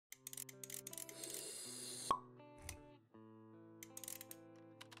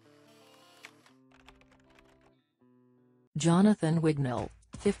Jonathan Wignall,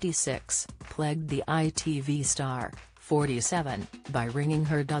 56, plagued the ITV star, 47, by ringing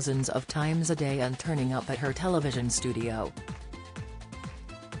her dozens of times a day and turning up at her television studio.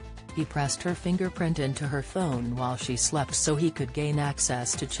 He pressed her fingerprint into her phone while she slept so he could gain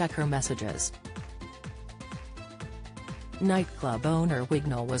access to check her messages. Nightclub owner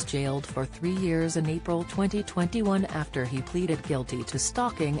Wignall was jailed for 3 years in April 2021 after he pleaded guilty to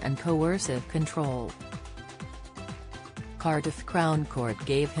stalking and coercive control. Cardiff Crown Court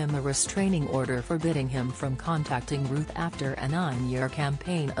gave him a restraining order forbidding him from contacting Ruth after a 9-year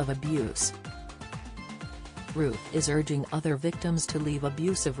campaign of abuse. Ruth is urging other victims to leave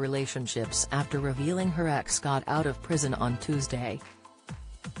abusive relationships after revealing her ex got out of prison on Tuesday.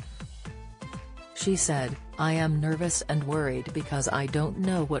 She said, "I am nervous and worried because I don't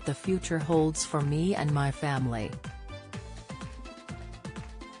know what the future holds for me and my family.